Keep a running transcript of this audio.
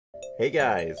Hey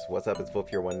guys, what's up? It's Volf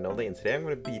here, one and only, and today I'm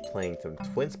going to be playing some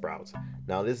Twin Sprouts.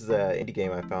 Now this is an indie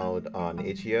game I found on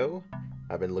itch.io.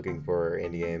 I've been looking for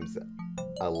indie games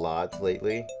a lot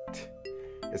lately,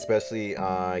 especially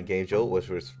on Game Jolt, which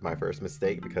was my first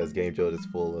mistake because Game Jolt is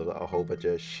full of a whole bunch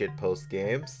of shitpost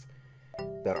games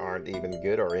that aren't even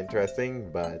good or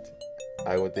interesting, but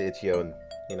I went to itch.io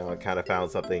and, I kind of found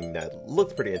something that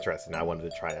looked pretty interesting I wanted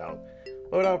to try out.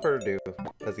 But without further ado,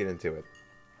 let's get into it.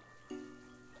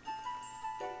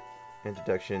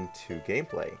 Introduction to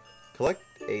gameplay. Collect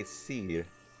a seed.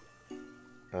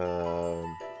 Plant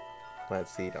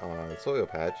seed on soil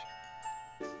patch.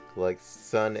 Collect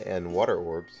sun and water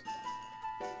orbs.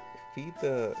 Feed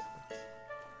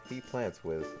plants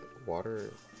with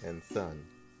water and sun.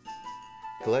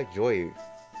 Collect joy.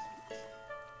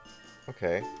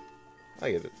 Okay,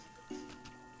 I get it.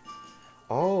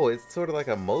 Oh, it's sort of like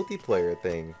a multiplayer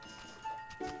thing.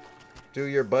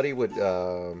 Dude, your buddy would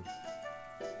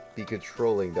be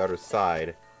controlling the other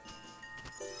side.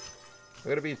 I'm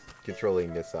gonna be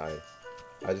controlling this side.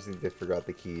 I just need to figure out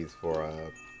the keys for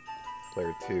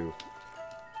player 2.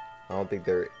 I don't think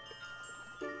they're...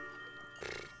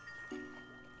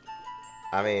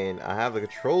 I mean, I have the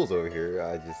controls over here.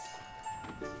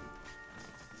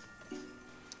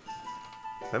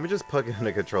 Let me just plug in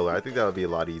the controller. I think that would be a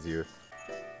lot easier.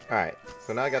 Alright,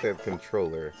 so now I got the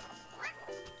controller.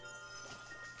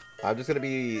 I'm just gonna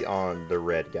be on the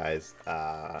red, guys.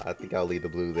 I think I'll leave the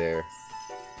blue there.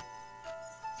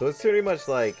 So it's pretty much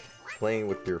like playing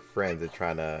with your friends and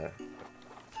trying to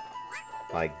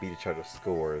like beat each other's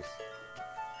scores.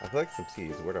 I collect some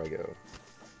seeds. Where do I go?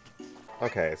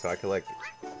 Okay, so I collect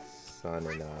sun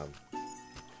and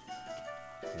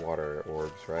water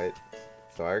orbs, right?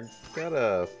 So I got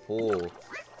a full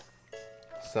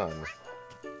sun.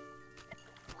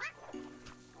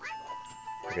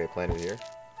 Okay, plant it here.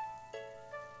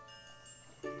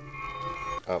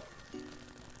 Up.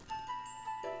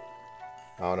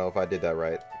 I don't know if I did that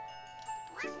right.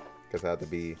 Guess I have to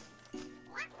be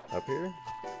up here.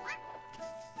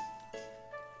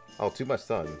 Oh, too much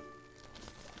sun.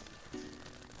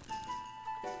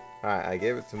 Alright, I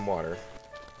gave it some water.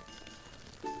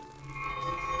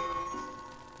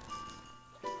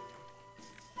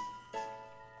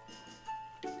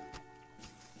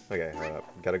 Okay, hold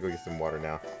up. Gotta go get some water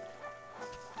now.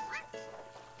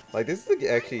 Like, this is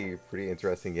actually a pretty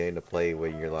interesting game to play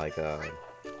when you're like the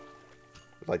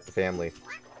family.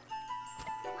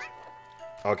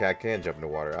 Okay, I can jump into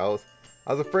water. I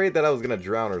was afraid that I was gonna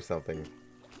drown or something,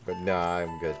 but nah,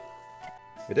 I'm good.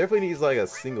 It definitely needs like a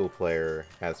single player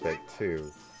aspect too.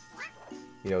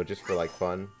 You know, just for like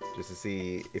fun, just to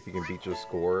see if you can beat your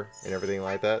score and everything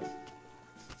like that.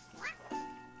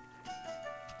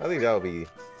 I think that would be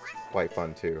quite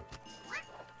fun too.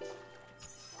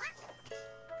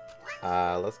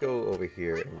 Let's go over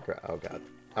here and oh god.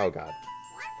 Oh god.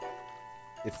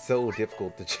 It's so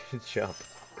difficult to jump.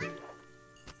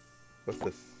 What's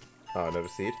this? Oh, another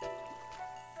seed?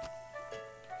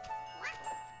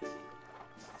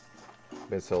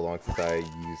 Been so long since I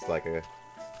used like a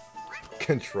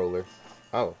controller.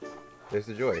 Oh, there's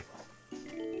the joy.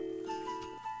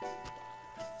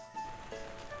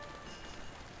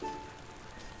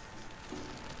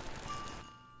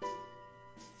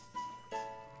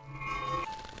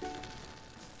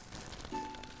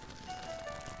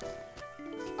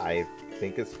 I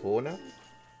think it's full now.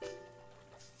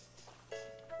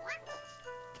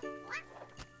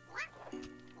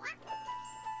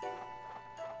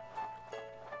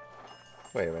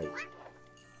 Wait a minute.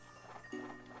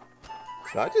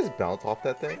 Did I just bounce off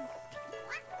that thing?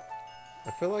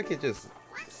 I feel like it just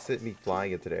sent me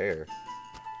flying into the air.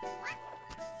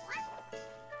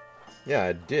 Yeah,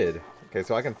 it did. Okay,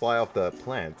 so I can fly off the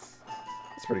plants.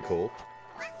 That's pretty cool.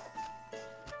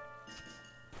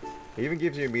 It even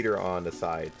gives you a meter on the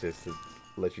side just to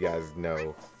let you guys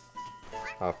know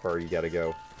how far you gotta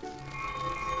go.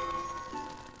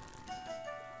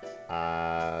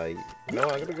 No,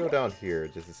 I'm gonna go down here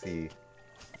just to see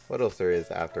what else there is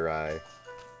after I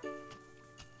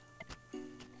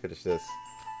finish this.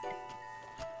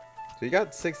 So you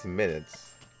got 6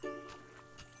 minutes.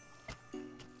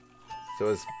 So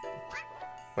it's...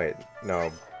 Wait,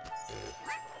 no.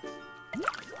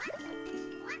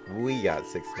 We got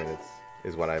 6 minutes,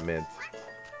 is what I meant.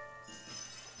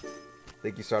 I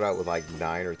think you start out with like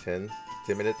 9 or 10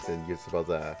 minutes, and you're supposed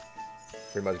to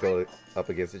pretty much go up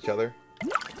against each other.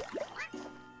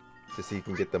 Just so you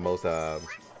can get the most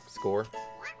score.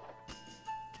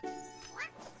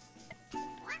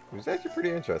 Which is actually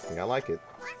pretty interesting. I like it.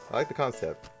 I like the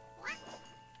concept.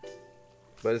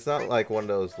 But it's not like one of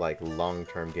those like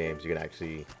long-term games you can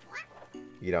actually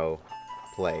you know,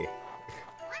 play.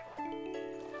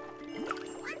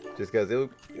 Just because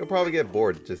you'll probably get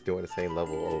bored just doing the same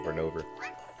level over and over.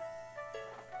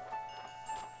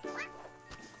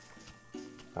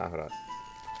 Ah, hold on.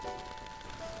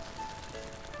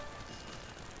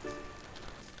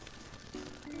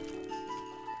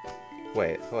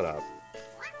 Wait, hold up.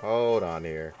 Hold on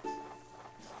here.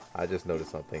 I just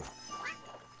noticed something.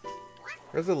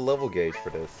 There's a level gauge for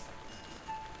this.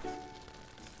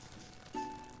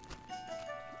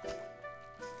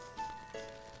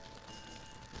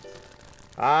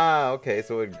 Ah, okay,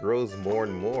 so it grows more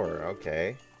and more.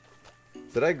 Okay.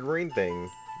 So that green thing,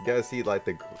 you guys see like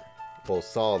the, well,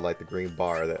 saw like the green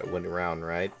bar that went around,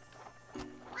 right?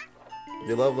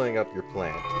 You're leveling up your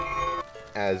plant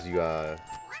as you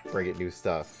bring it new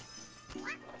stuff.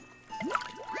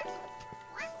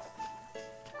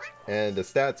 And the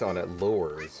stats on it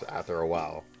lowers after a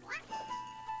while.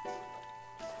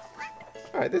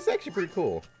 Alright, this is actually pretty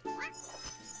cool.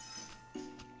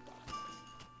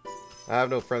 I have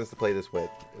no friends to play this with.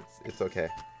 It's okay.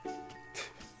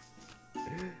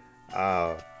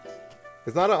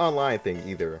 It's not an online thing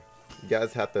either. You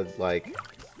guys have to, like...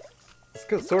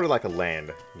 It's sort of like a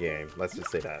LAN game. Let's just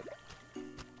say that.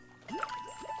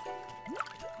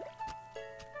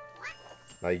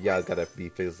 Like, you guys gotta be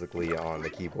physically on the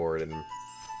keyboard and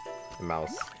the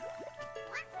mouse.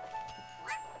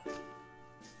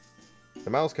 The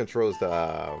mouse controls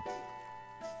the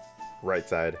right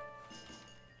side.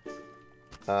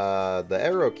 The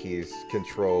arrow keys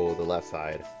control the left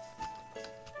side.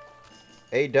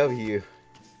 AW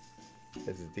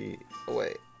is D. Oh,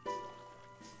 wait.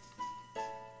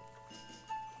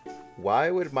 Why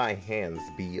would my hands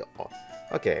be off?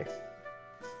 Okay.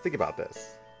 Think about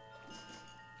this.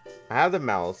 I have the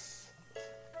mouse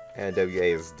and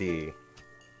WASD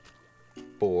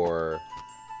for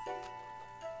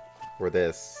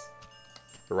this,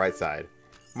 the right side.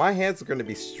 My hands are going to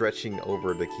be stretching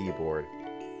over the keyboard,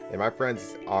 and my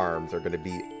friend's arms are going to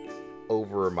be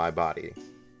over my body.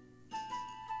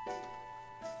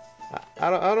 I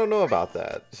don't know about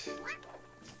that.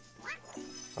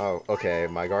 Oh, okay,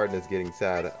 my garden is getting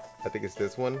sad. I think it's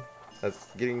this one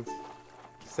that's getting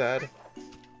sad.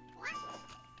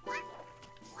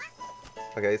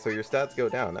 Okay, so your stats go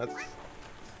down.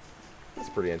 That's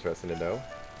pretty interesting to know.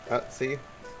 See?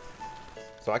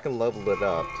 So I can level it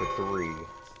up to 3.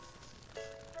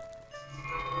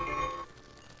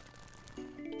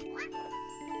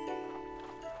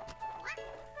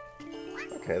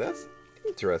 Okay, that's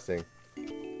interesting.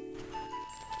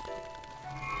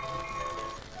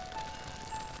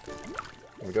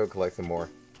 Let me go collect some more.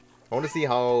 I want to see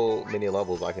how many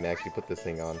levels I can actually put this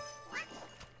thing on.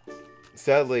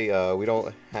 Sadly, we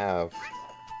don't have,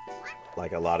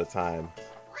 like, a lot of time.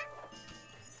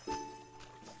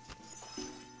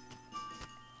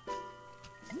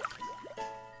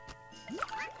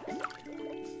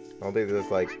 I don't think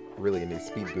there's, like, really any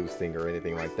speed boosting or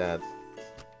anything like that.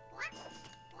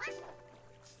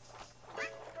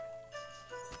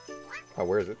 Oh,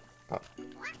 where is it? Oh,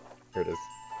 here it is.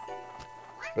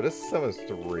 But this summons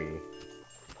 3.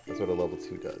 That's what a level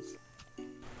 2 does.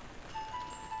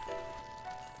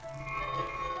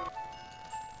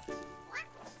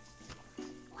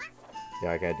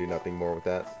 Yeah, I can't do nothing more with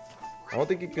that. I don't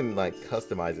think you can, like,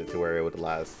 customize it to where it would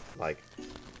last, like,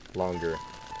 longer.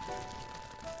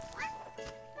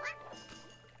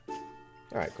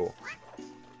 Alright, cool.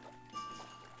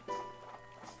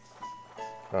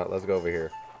 Alright, let's go over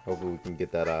here. Hopefully we can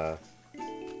get that,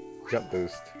 jump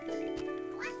boost.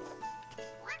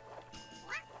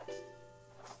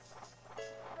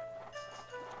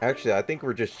 Actually, I think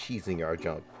we're just cheesing our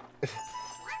jump.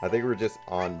 I think we're just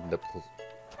on the...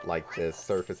 like this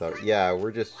surface out. Yeah,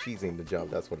 we're just cheesing the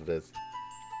jump. That's what it is.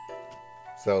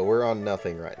 So we're on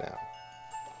nothing right now.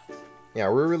 Yeah,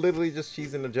 we're literally just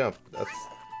cheesing the jump.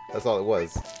 That's all it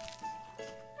was.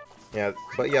 Yeah,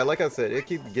 but yeah, like I said, it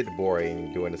could get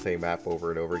boring doing the same map over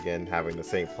and over again, having the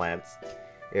same plants.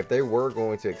 If they were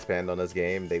going to expand on this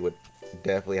game, they would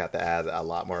definitely have to add a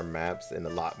lot more maps and a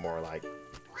lot more, like,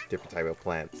 different type of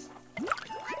plants.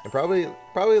 And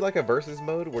probably like a versus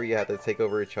mode where you have to take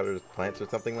over each other's plants or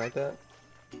something like that.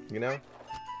 You know?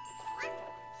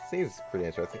 Seems pretty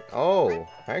interesting. Oh,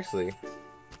 actually.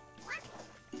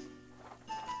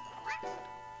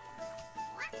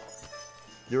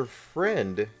 Your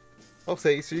friend...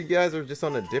 Okay, so you guys are just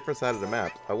on a different side of the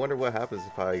map. I wonder what happens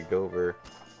if I go over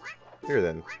here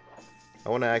then. I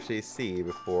want to actually see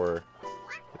before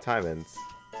the time ends.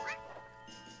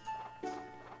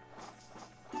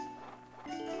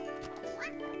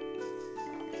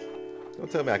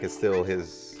 Don't tell me I can steal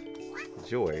his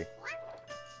joy.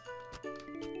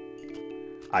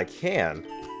 I can.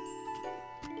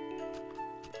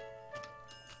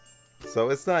 So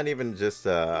it's not even just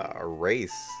a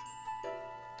race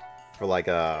for like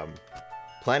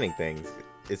planting things.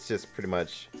 It's just pretty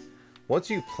much once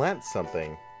you plant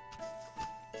something,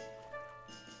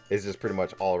 it's just pretty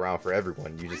much all around for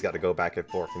everyone. You just got to go back and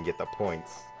forth and get the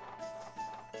points.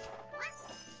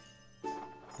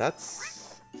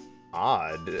 That's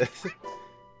odd. It's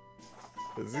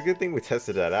a good thing we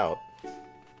tested that out.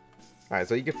 Alright,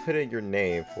 so you can put in your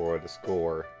name for the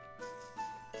score.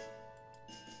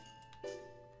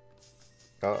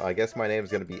 Oh, I guess my name is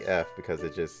going to be F because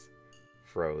it just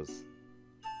froze.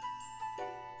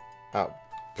 Oh,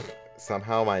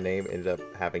 somehow my name ended up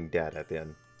having dad at the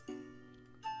end.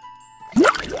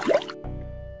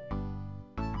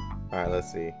 Alright,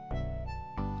 let's see.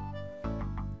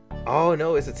 Oh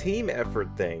no, it's a team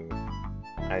effort thing,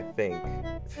 I think.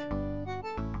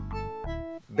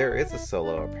 There is a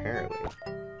solo, apparently.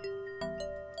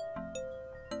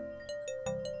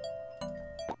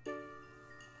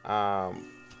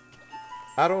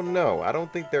 I don't know. I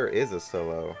don't think there is a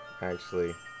solo,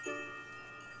 actually.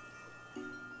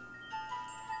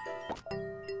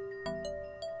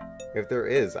 If there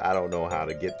is, I don't know how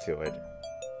to get to it.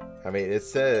 I mean, it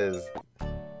says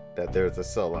that there's a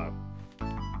solo.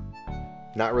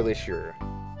 Not really sure.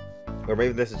 Or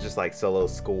maybe this is just like solo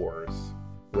scores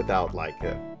without like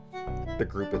the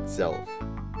group itself.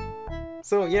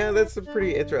 So yeah, that's some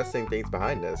pretty interesting things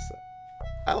behind this.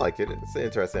 I like it. It's an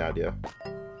interesting idea.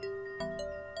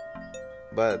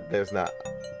 But there's not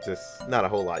a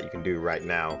whole lot you can do right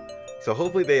now. So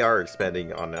hopefully they are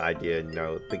expanding on the idea, you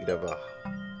know, thinking of a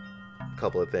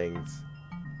couple of things.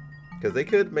 Because they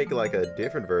could make like a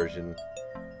different version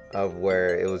of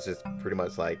where it was just pretty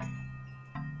much like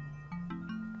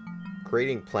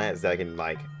creating plants that can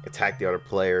like attack the other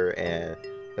player, and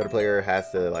the other player has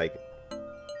to like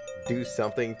do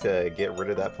something to get rid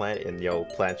of that plant, and you know,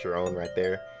 plant your own right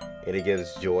there, and it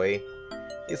gives joy.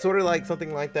 It's sort of like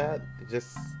something like that,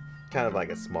 just kind of like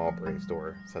a small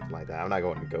brainstorm, something like that. I'm not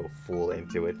going to go full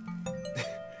into it.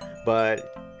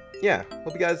 But yeah,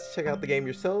 hope you guys check out the game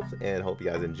yourselves, and hope you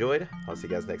guys enjoyed. I'll see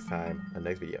you guys next time on the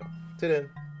next video. Till then,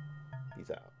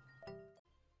 peace out.